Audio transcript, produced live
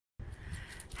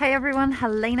Hey everyone,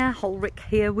 Helena Holrick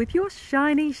here with your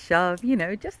shiny shove. You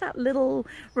know, just that little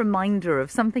reminder of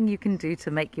something you can do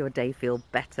to make your day feel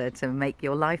better, to make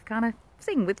your life kind of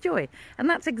sing with joy. And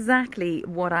that's exactly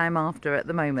what I'm after at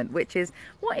the moment, which is,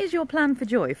 what is your plan for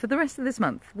joy for the rest of this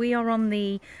month? We are on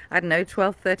the, I don't know,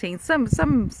 12th,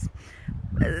 13th,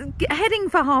 heading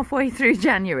for halfway through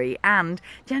January, and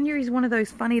January is one of those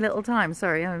funny little times.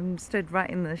 Sorry, I'm stood right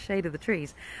in the shade of the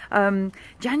trees.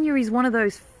 January is one of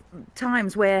those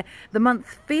times where the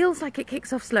month feels like it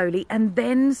kicks off slowly, and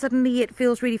then suddenly it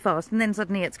feels really fast, and then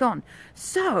suddenly it's gone.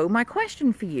 So my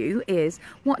question for you is,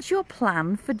 what's your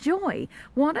plan for joy?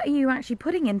 What are you actually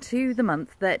putting into the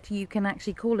month that you can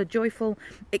actually call a joyful,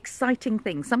 exciting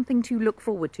thing, something to look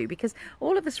forward to? Because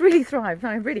all of us really thrive.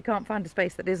 I really can't find a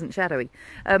space that isn't shadowy.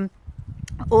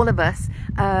 All of us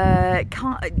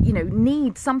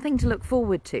need something to look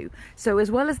forward to. So as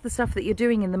well as the stuff that you're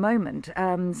doing in the moment,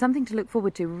 something to look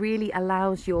forward to really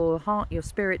allows your heart, your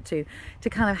spirit to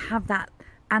kind of have that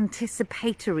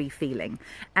anticipatory feeling,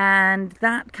 and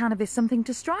that kind of is something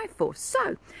to strive for.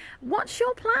 So what's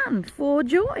your plan for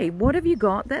joy? What have you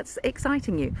got that's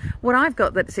exciting you? What I've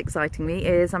got that's exciting me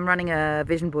is I'm running a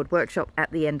vision board workshop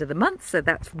at the end of the month, so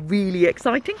that's really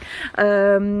exciting.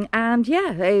 And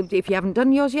yeah, if you haven't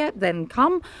done yours yet, then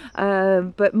come.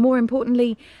 But more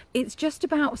importantly, it's just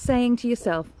about saying to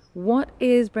yourself, what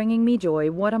is bringing me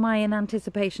joy? What am I in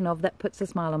anticipation of that puts a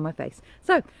smile on my face?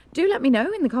 So do let me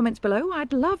know in the comments below.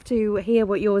 I'd love to hear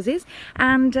what yours is,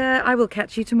 and I will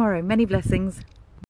catch you tomorrow. Many blessings.